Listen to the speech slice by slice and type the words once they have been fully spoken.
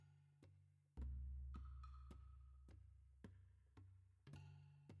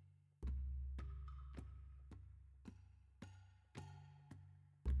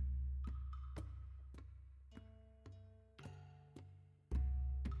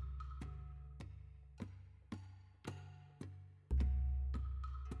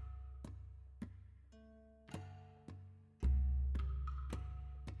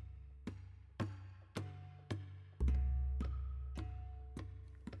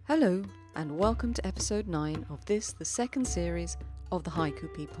Hello, and welcome to episode 9 of this, the second series of the Haiku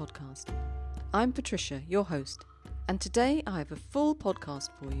Pea podcast. I'm Patricia, your host, and today I have a full podcast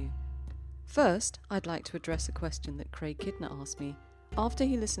for you. First, I'd like to address a question that Craig Kidner asked me after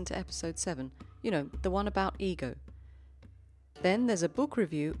he listened to episode 7, the one about ego. Then there's a book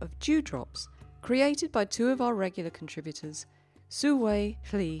review of Dewdrops, created by two of our regular contributors, Su-wei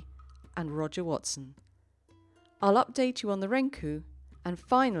Lee and Roger Watson. I'll update you on the Renku, and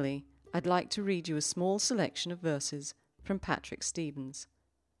finally, I'd like to read you a small selection of verses from Patrick Stevens.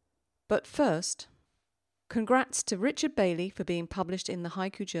 But first, congrats to Richard Bailey for being published in the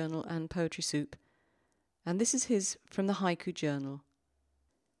Haiku Journal and Poetry Soup, and this is his from the Haiku Journal.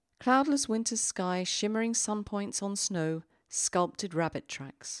 Cloudless winter's sky, shimmering sun points on snow, sculpted rabbit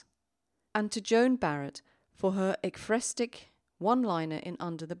tracks. And to Joan Barrett for her ekphrestic one-liner in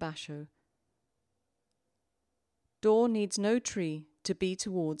Under the Basho. Door needs no tree to be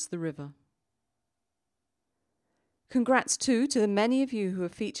towards the river. Congrats too to the many of you who are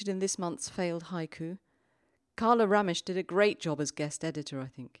featured in this month's failed haiku. Carla Ramish did a great job as guest editor, I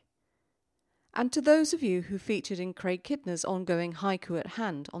think. And to those of you who featured in Craig Kidner's ongoing Haiku at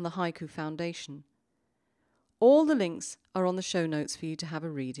Hand on the Haiku Foundation. All the links are on the show notes for you to have a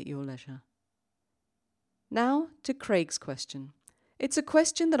read at your leisure. Now to Craig's question. It's a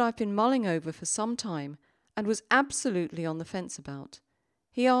question that I've been mulling over for some time and was absolutely on the fence about.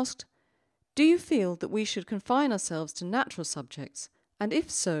 He asked, do you feel that we should confine ourselves to natural subjects, and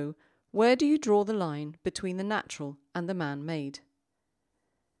if so, where do you draw the line between the natural and the man-made?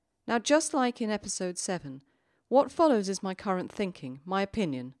 Now, just like in episode 7, what follows is my current thinking, my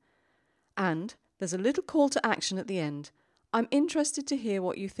opinion, and there's a little call to action at the end. I'm interested to hear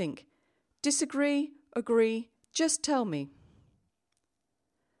what you think. Disagree, agree, just tell me.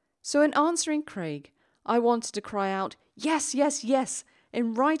 So in answering Craig, I wanted to cry out, yes, yes, yes!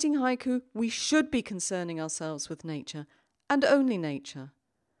 In writing haiku, we should be concerning ourselves with nature, and only nature.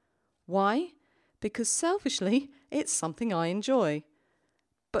 Why? Because selfishly, it's something I enjoy.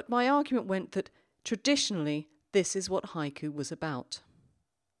 But my argument went that, traditionally, this is what haiku was about.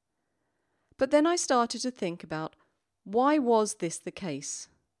 But then I started to think about, why was this the case?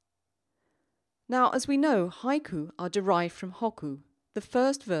 Now, as we know, haiku are derived from hokku, the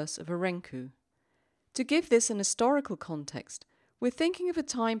first verse of a renku. To give this an historical context, we're thinking of a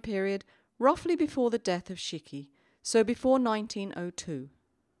time period roughly before the death of Shiki, so before 1902.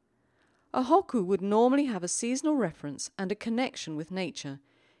 A hokku would normally have a seasonal reference and a connection with nature,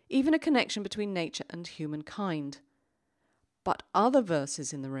 even a connection between nature and humankind. But other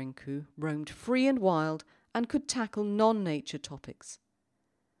verses in the renku roamed free and wild and could tackle non-nature topics.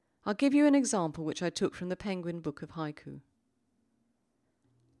 I'll give you an example which I took from the Penguin Book of Haiku.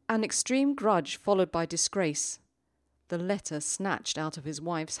 An extreme grudge followed by disgrace, the letter snatched out of his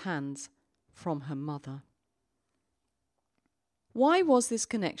wife's hands from her mother. Why was this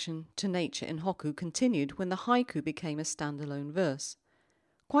connection to nature in hokku continued when the haiku became a standalone verse?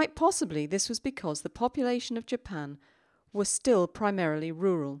 Quite possibly this was because the population of Japan was still primarily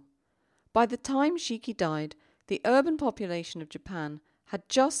rural. By the time Shiki died, the urban population of Japan had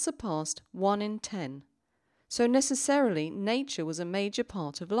just surpassed 1 in 10. So necessarily, nature was a major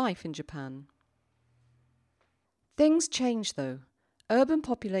part of life in Japan. Things changed though. Urban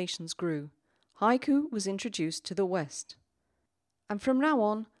populations grew. Haiku was introduced to the West. And from now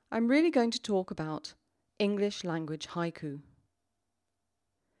on, I'm really going to talk about English language haiku.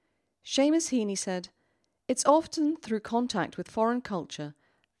 Seamus Heaney said, it's often through contact with foreign culture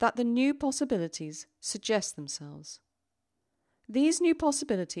that the new possibilities suggest themselves. These new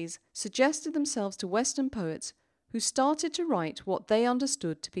possibilities suggested themselves to Western poets who started to write what they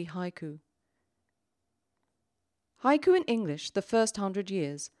understood to be haiku. Haiku in English, the first 100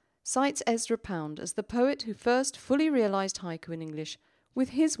 years, cites Ezra Pound as the poet who first fully realised haiku in English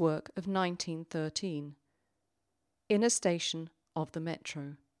with his work of 1913, In a Station of the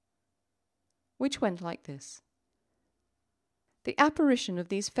Metro, which went like this. The apparition of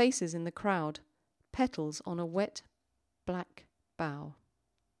these faces in the crowd, petals on a wet, black bow.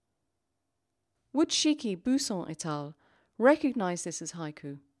 Would Shiki, Buson et al. Recognize this as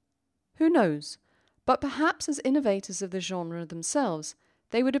haiku? Who knows? But perhaps as innovators of the genre themselves,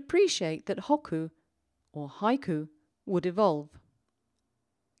 they would appreciate that hokku, or haiku, would evolve.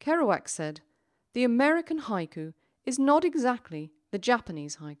 Kerouac said, the American haiku is not exactly the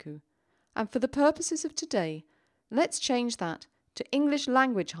Japanese haiku, and for the purposes of today, let's change that to English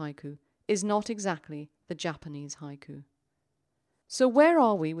language haiku is not exactly the Japanese haiku. So where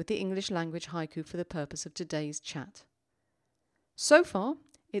are we with the English language haiku for the purpose of today's chat? So far,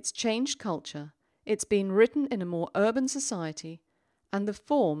 it's changed culture, it's been written in a more urban society, and the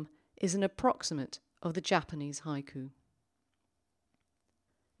form is an approximate of the Japanese haiku.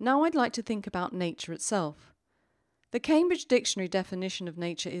 Now I'd like to think about nature itself. The Cambridge Dictionary definition of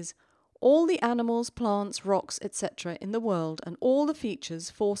nature is all the animals, plants, rocks, etc. in the world and all the features,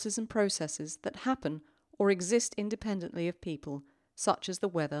 forces and processes that happen or exist independently of people, such as the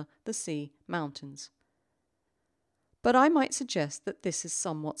weather, the sea, mountains. But I might suggest that this is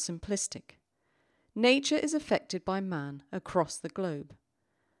somewhat simplistic. Nature is affected by man across the globe.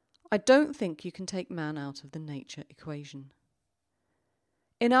 I don't think you can take man out of the nature equation.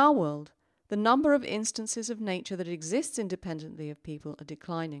 In our world, the number of instances of nature that exists independently of people are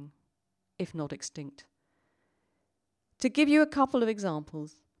declining, if not extinct. To give you a couple of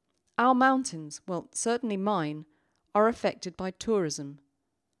examples, our mountains, well, certainly mine, are affected by tourism.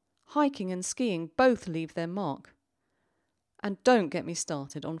 Hiking and skiing both leave their mark. And don't get me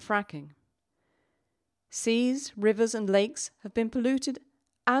started on fracking. Seas, rivers and lakes have been polluted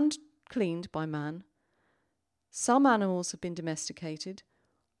and cleaned by man. Some animals have been domesticated,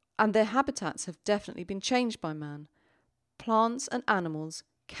 and their habitats have definitely been changed by man. Plants and animals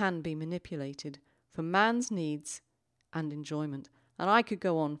can be manipulated for man's needs and enjoyment, and I could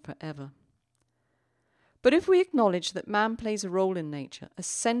go on forever. But if we acknowledge that man plays a role in nature, a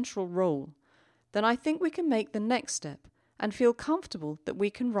central role, then I think we can make the next step and feel comfortable that we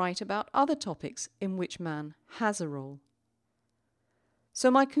can write about other topics in which man has a role.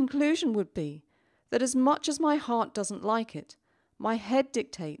 So my conclusion would be that as much as my heart doesn't like it, my head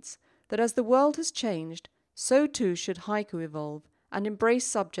dictates that as the world has changed, so too should haiku evolve and embrace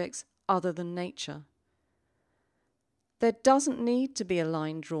subjects other than nature. There doesn't need to be a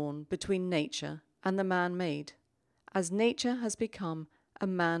line drawn between nature and the man-made, as nature has become a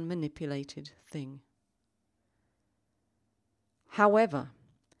man-manipulated thing. However,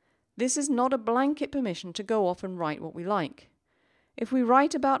 this is not a blanket permission to go off and write what we like. If we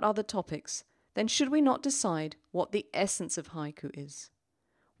write about other topics, then should we not decide what the essence of haiku is?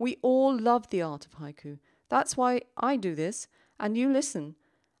 We all love the art of haiku. That's why I do this, and you listen,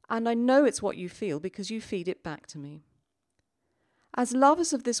 and I know it's what you feel because you feed it back to me. As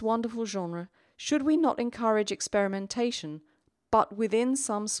lovers of this wonderful genre, should we not encourage experimentation, but within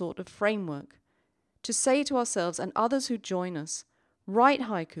some sort of framework? To say to ourselves and others who join us, write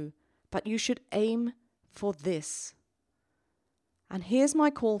haiku, but you should aim for this. And here's my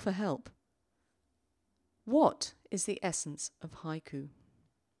call for help. What is the essence of haiku?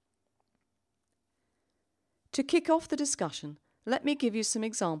 To kick off the discussion, let me give you some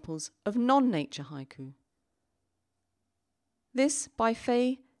examples of non-nature haiku. This by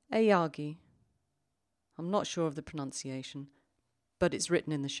Faye Ayagi. I'm not sure of the pronunciation, but it's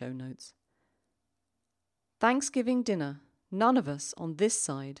written in the show notes. Thanksgiving dinner, none of us on this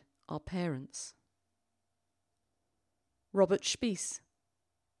side are parents. Robert Spies.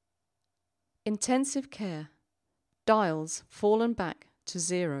 Intensive care, dials fallen back to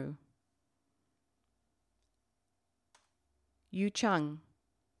 0. Yu Chang.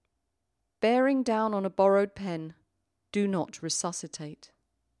 Bearing down on a borrowed pen, do not resuscitate.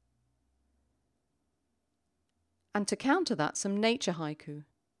 And to counter that, some nature haiku.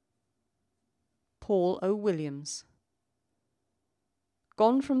 Paul O. Williams.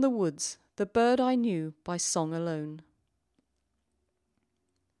 Gone from the woods, the bird I knew by song alone.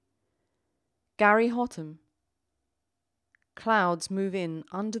 Gary Hotham. Clouds move in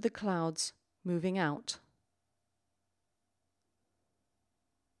under the clouds moving out.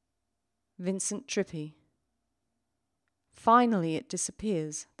 Vincent Trippi. Finally it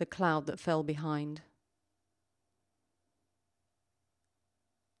disappears, the cloud that fell behind.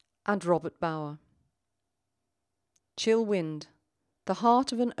 And Robert Bauer. Chill wind, the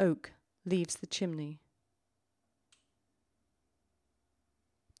heart of an oak leaves the chimney.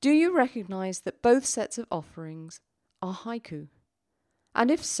 Do you recognize that both sets of offerings are haiku? And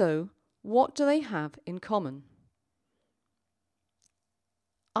if so, what do they have in common?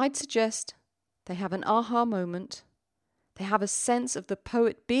 I'd suggest they have an aha moment, they have a sense of the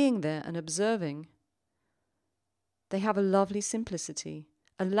poet being there and observing. They have a lovely simplicity,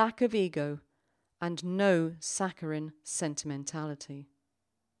 a lack of ego, and no saccharine sentimentality.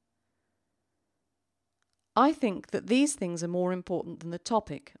 I think that these things are more important than the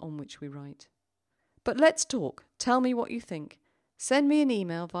topic on which we write. But let's talk. Tell me what you think. Send me an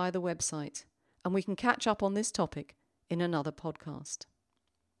email via the website, and we can catch up on this topic in another podcast.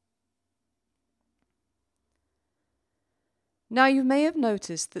 Now, you may have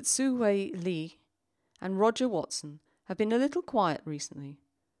noticed that Su-Hui Lee and Roger Watson have been a little quiet recently.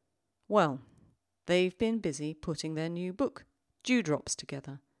 Well, they've been busy putting their new book, Dewdrops,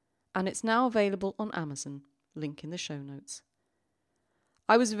 together, and it's now available on Amazon, link in the show notes.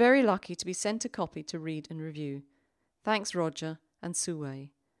 I was very lucky to be sent a copy to read and review. Thanks, Roger and Sue.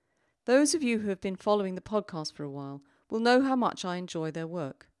 Those of you who have been following the podcast for a while will know how much I enjoy their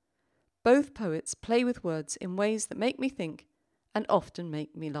work. Both poets play with words in ways that make me think and often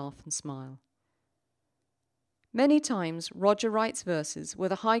make me laugh and smile. Many times Roger writes verses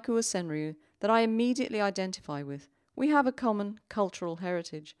with a haiku or senryu that I immediately identify with. We have a common cultural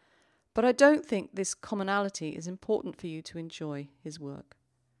heritage, but I don't think this commonality is important for you to enjoy his work.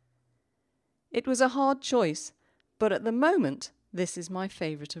 It was a hard choice, but at the moment, this is my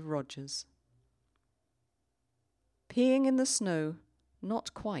favourite of Roger's. Peeing in the Snow,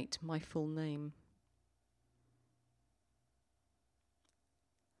 not quite my full name.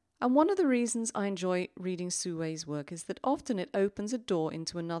 And one of the reasons I enjoy reading Sue's work is that often it opens a door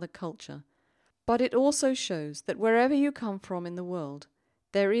into another culture, but it also shows that wherever you come from in the world,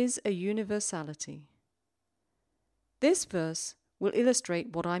 there is a universality. This verse will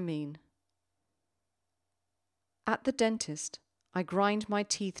illustrate what I mean. At the dentist, I grind my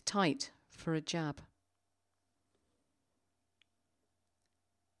teeth tight for a jab.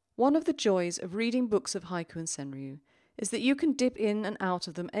 One of the joys of reading books of haiku and senryu is that you can dip in and out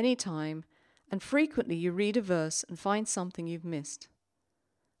of them any time, and frequently you read a verse and find something you've missed.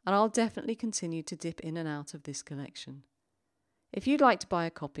 And I'll definitely continue to dip in and out of this collection. If you'd like to buy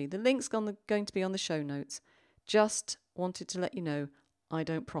a copy, the link's going to be on the show notes. Just wanted to let you know I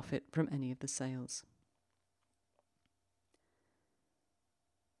don't profit from any of the sales.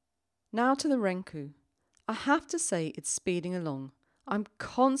 Now to the Renku. I have to say it's speeding along. I'm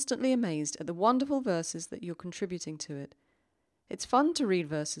constantly amazed at the wonderful verses that you're contributing to it. It's fun to read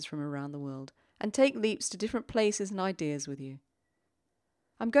verses from around the world and take leaps to different places and ideas with you.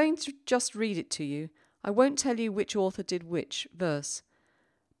 I'm going to just read it to you. I won't tell you which author did which verse,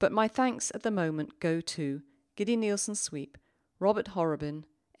 but my thanks at the moment go to Giddy Nielsen Sweep, Robert Horrobin,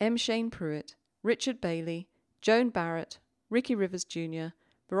 M. Shane Pruitt, Richard Bailey, Joan Barrett, Ricky Rivers Jr.,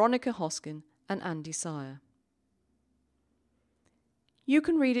 Veronica Hoskin and Andy Sire. You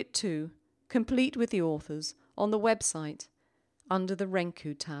can read it too, complete with the authors, on the website under the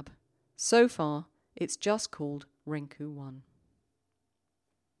Renku tab. So far, it's just called Renku 1.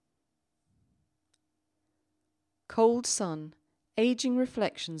 Cold sun, aging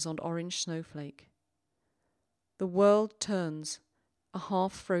reflections on orange snowflake. The world turns, a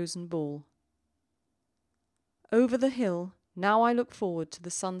half-frozen ball. Over the hill, now I look forward to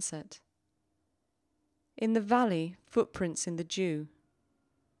the sunset. In the valley, footprints in the dew.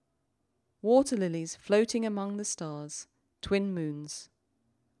 Water lilies floating among the stars, twin moons.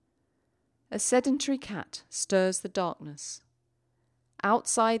 A sedentary cat stirs the darkness.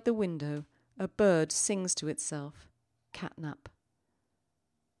 Outside the window, a bird sings to itself, catnap.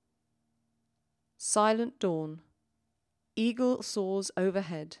 Silent dawn. Eagle soars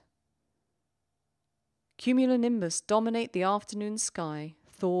overhead. Cumulonimbus dominate the afternoon sky,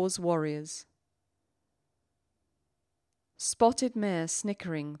 Thor's warriors. Spotted mare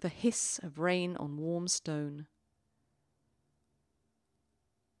snickering, the hiss of rain on warm stone.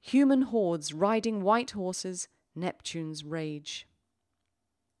 Human hordes riding white horses, Neptune's rage.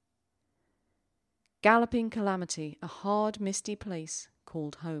 Galloping calamity, a hard misty place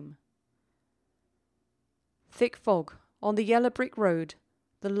called home. Thick fog, on the yellow brick road,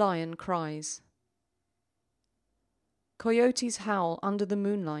 the lion cries. Coyotes howl under the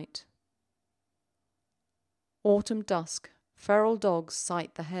moonlight. Autumn dusk, feral dogs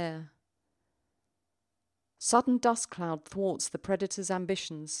sight the hare. Sudden dust cloud thwarts the predator's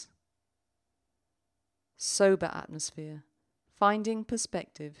ambitions. Sober atmosphere, finding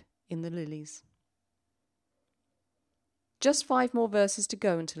perspective in the lilies. Just 5 more verses to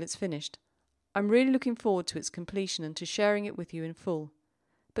go until it's finished. I'm really looking forward to its completion and to sharing it with you in full.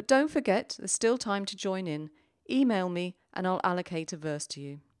 But don't forget, there's still time to join in. Email me and I'll allocate a verse to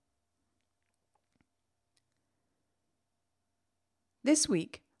you. This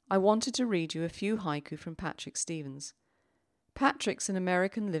week, I wanted to read you a few haiku from Patrick Stevens. Patrick's an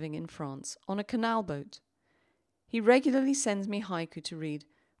American living in France on a canal boat. He regularly sends me haiku to read,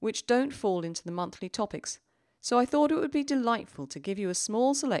 which don't fall into the monthly topics, so I thought it would be delightful to give you a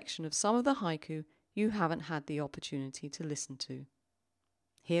small selection of some of the haiku you haven't had the opportunity to listen to.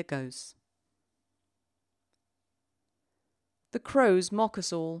 Here goes. The crows mock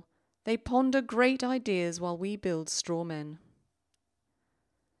us all. They ponder great ideas while we build straw men.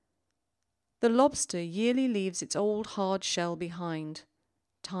 The lobster yearly leaves its old hard shell behind,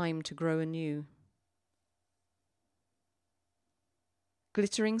 time to grow anew.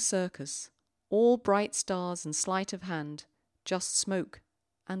 Glittering circus, all bright stars and sleight of hand, just smoke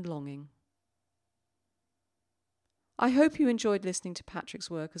and longing. I hope you enjoyed listening to Patrick's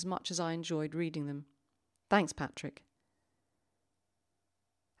work as much as I enjoyed reading them. Thanks, Patrick.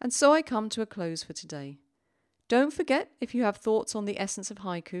 And so I come to a close for today. Don't forget, if you have thoughts on the essence of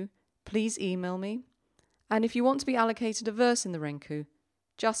haiku, please email me. And if you want to be allocated a verse in the Renku,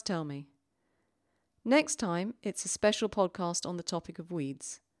 just tell me. Next time, it's a special podcast on the topic of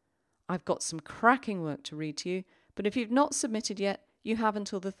weeds. I've got some cracking work to read to you, but if you've not submitted yet, you have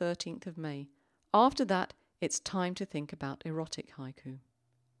until the 13th of May. After that, it's time to think about erotic haiku.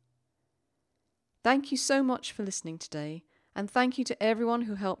 Thank you so much for listening today, and thank you to everyone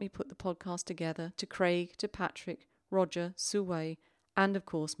who helped me put the podcast together, to Craig, to Patrick, Roger, Suwei, and of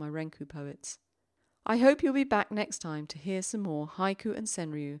course my Renku poets. I hope you'll be back next time to hear some more haiku and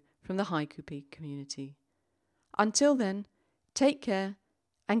senryu from the Haiku Peak community. Until then, take care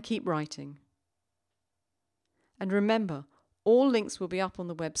and keep writing. And remember, all links will be up on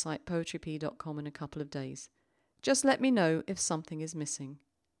the website poetryp.com in a couple of days. Just let me know if something is missing.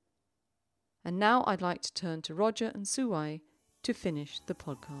 And now I'd like to turn to Roger and Suwei to finish the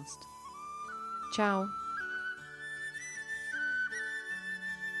podcast. Ciao.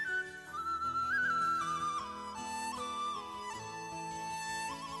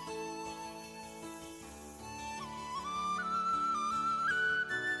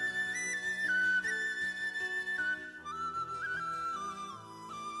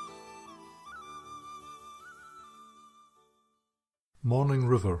 Morning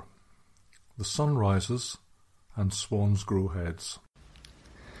River. The sun rises and swans grow heads.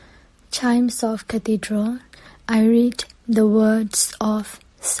 Chimes of cathedral, I read the words of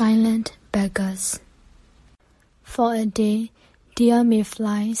silent beggars. For a day, dear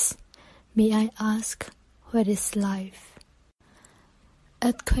mayflies, may I ask, what is life?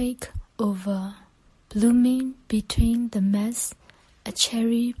 Earthquake over, blooming between the mess, a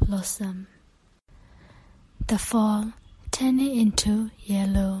cherry blossom. The fall, turning into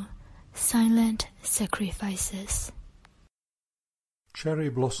yellow, silent sacrifices. Cherry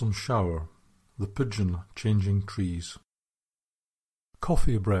blossom shower, the pigeon changing trees.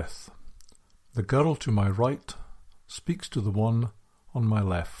 Coffee breath. The girl to my right speaks to the one on my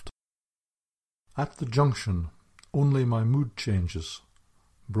left. At the junction, only my mood changes.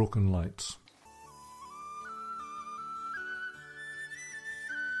 Broken lights.